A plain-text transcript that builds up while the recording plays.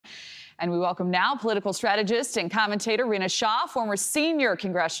And we welcome now political strategist and commentator Rina Shah, former senior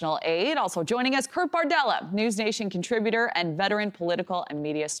congressional aide. Also joining us, Kurt Bardella, NewsNation contributor and veteran political and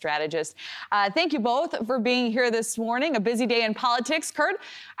media strategist. Thank you both for being here this morning. A busy day in politics. Kurt,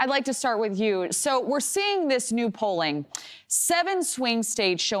 I'd like to start with you. So we're seeing this new polling. 7 swing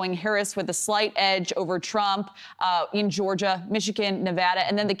states showing Harris with a slight edge over Trump in Georgia, Michigan, Nevada,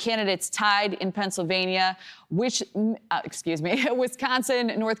 and then the candidates tied in Pennsylvania, Wisconsin,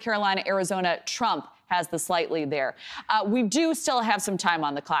 North Carolina, Arizona. Trump has the slight lead there. We do still have some time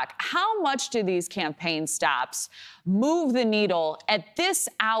on the clock. How much do these campaign stops move the needle at this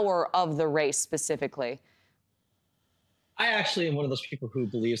hour of the race specifically? I actually am one of those people who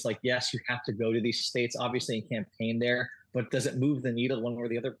believes, like, yes, you have to go to these states, obviously, and campaign there. But does it move the needle one way or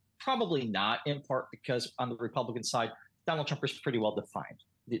the other? Probably not, in part because on the Republican side, Donald Trump is pretty well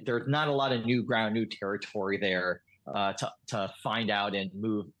defined. There's not a lot of new ground, new territory there to find out and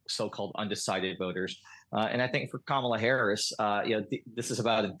move so-called undecided voters. And I think for Kamala Harris, this is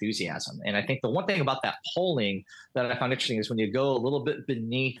about enthusiasm. And I think the one thing about that polling that I found interesting is when you go a little bit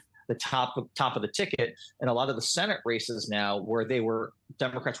beneath the top of the ticket, and a lot of the Senate races now where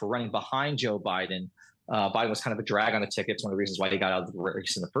Democrats were running behind Joe Biden. Biden was kind of a drag on the ticket. It's one of the reasons why he got out of the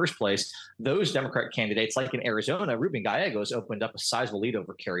race in the first place. Those Democrat candidates, like in Arizona, Ruben Gallegos opened up a sizable lead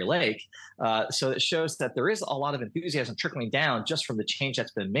over Kari Lake. So it shows that there is a lot of enthusiasm trickling down just from the change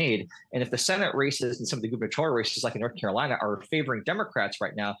that's been made. And if the Senate races and some of the gubernatorial races, like in North Carolina, are favoring Democrats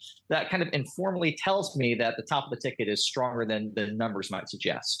right now, that kind of informally tells me that the top of the ticket is stronger than the numbers might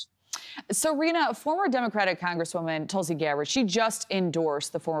suggest. So, Rina, former Democratic Congresswoman Tulsi Gabbard, she just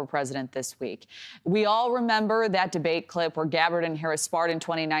endorsed the former president this week. We all remember that debate clip where Gabbard and Harris sparred in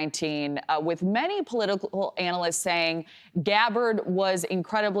 2019, with many political analysts saying Gabbard was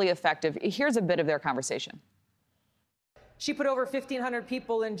incredibly effective. Here's a bit of their conversation. She put over 1,500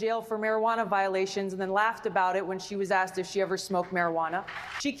 people in jail for marijuana violations and then laughed about it when she was asked if she ever smoked marijuana.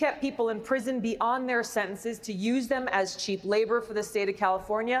 She kept people in prison beyond their sentences to use them as cheap labor for the state of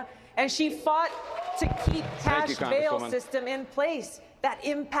California. And she fought to keep cash bail system in place that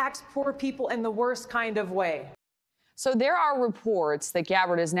impacts poor people in the worst kind of way. So there are reports that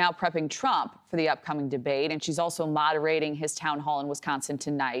Gabbard is now prepping Trump for the upcoming debate, and she's also moderating his town hall in Wisconsin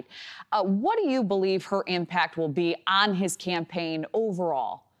tonight. What do you believe her impact will be on his campaign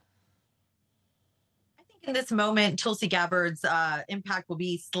overall? In this moment, Tulsi Gabbard's impact will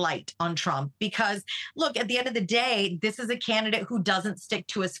be slight on Trump because, look, at the end of the day, this is a candidate who doesn't stick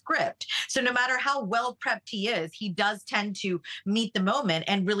to a script. So no matter how well prepped he is, he does tend to meet the moment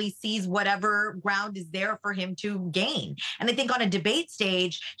and really seize whatever ground is there for him to gain. And I think on a debate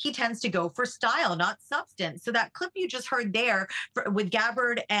stage, he tends to go for style, not substance. So that clip you just heard there with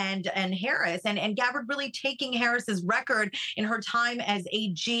Gabbard and Harris, and Gabbard really taking Harris's record in her time as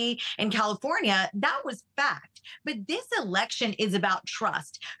AG in California, that was fact. But this election is about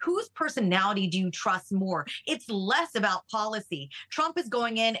trust. Whose personality do you trust more? It's less about policy. Trump is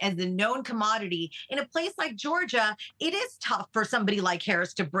going in as a known commodity. In a place like Georgia, it is tough for somebody like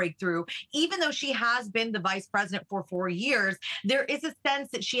Harris to break through. Even though she has been the vice president for 4 years, there is a sense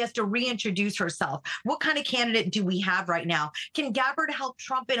that she has to reintroduce herself. What kind of candidate do we have right now? Can Gabbard help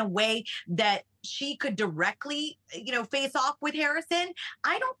Trump in a way that she could directly, face off with Harrison?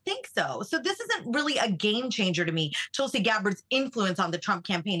 I don't think so. So this isn't really a game changer to me. Tulsi Gabbard's influence on the Trump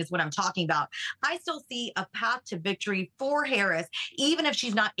campaign is what I'm talking about. I still see a path to victory for Harris, even if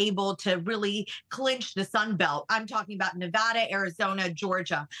she's not able to really clinch the Sun Belt. I'm talking about Nevada, Arizona,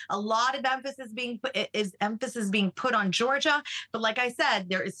 Georgia. A lot of emphasis being put on Georgia. But like I said,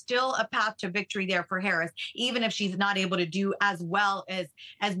 there is still a path to victory there for Harris, even if she's not able to do as well as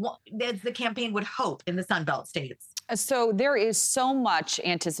the campaign would hope in the Sun Belt states. So there is so much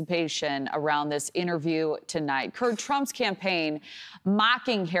anticipation around this interview tonight. Kurt, Trump's campaign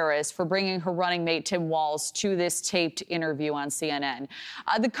mocking Harris for bringing her running mate Tim Walz to this taped interview on CNN.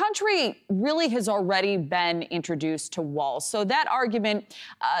 The country really has already been introduced to Walz, so that argument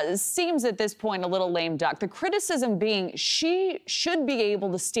seems at this point a little lame duck. The criticism being she should be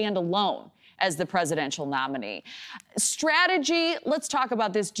able to stand alone as the presidential nominee. Strategy, let's talk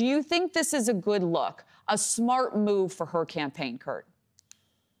about this. Do you think this is a good look, a smart move for her campaign, Kurt?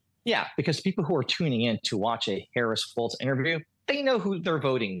 Yeah, because people who are tuning in to watch a Harris-Walz interview, they know who they're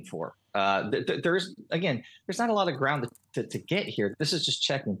voting for. There's not a lot of ground to get here. This is just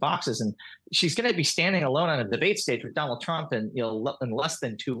checking boxes, and she's going to be standing alone on a debate stage with Donald Trump in less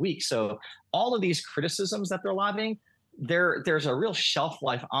than 2 weeks. So all of these criticisms that they're lobbying, there's a real shelf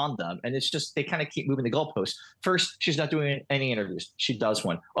life on them, and it's just they kind of keep moving the goalposts. First, she's not doing any interviews. She does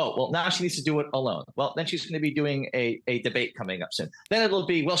one. Oh, well, now she needs to do it alone. Well, then she's going to be doing a debate coming up soon. Then it'll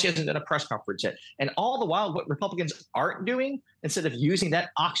be, well, she hasn't done a press conference yet. And all the while, what Republicans aren't doing, instead of using that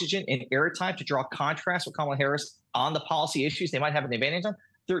oxygen and airtime to draw contrast with Kamala Harris on the policy issues they might have an advantage on,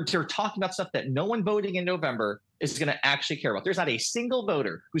 they're talking about stuff that no one voting in November is going to actually care about. There's not a single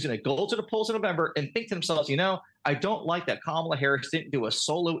voter who's going to go to the polls in November and think to themselves, you know, I don't like that Kamala Harris didn't do a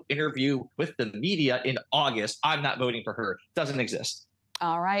solo interview with the media in August. I'm not voting for her. Doesn't exist.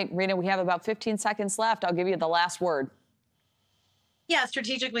 All right, Rina, we have about 15 seconds left. I'll give you the last word. Yeah,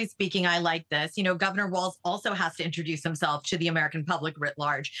 strategically speaking, I like this. You know, Governor Walz also has to introduce himself to the American public writ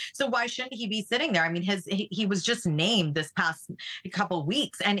large. So why shouldn't he be sitting there? I mean, he was just named this past couple of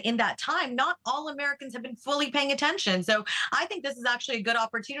weeks. And in that time, not all Americans have been fully paying attention. So I think this is actually a good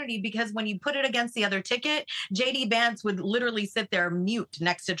opportunity, because when you put it against the other ticket, J.D. Vance would literally sit there mute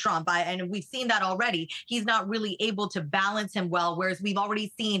next to Trump. And we've seen that already. He's not really able to balance him well, whereas we've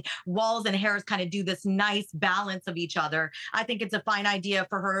already seen Walz and Harris kind of do this nice balance of each other. I think it's a fine idea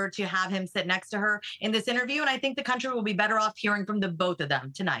for her to have him sit next to her in this interview. And I think the country will be better off hearing from the both of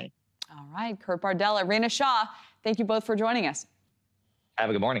them tonight. All right, Kurt Bardella, Rina Shah, thank you both for joining us. Have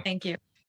a good morning. Thank you.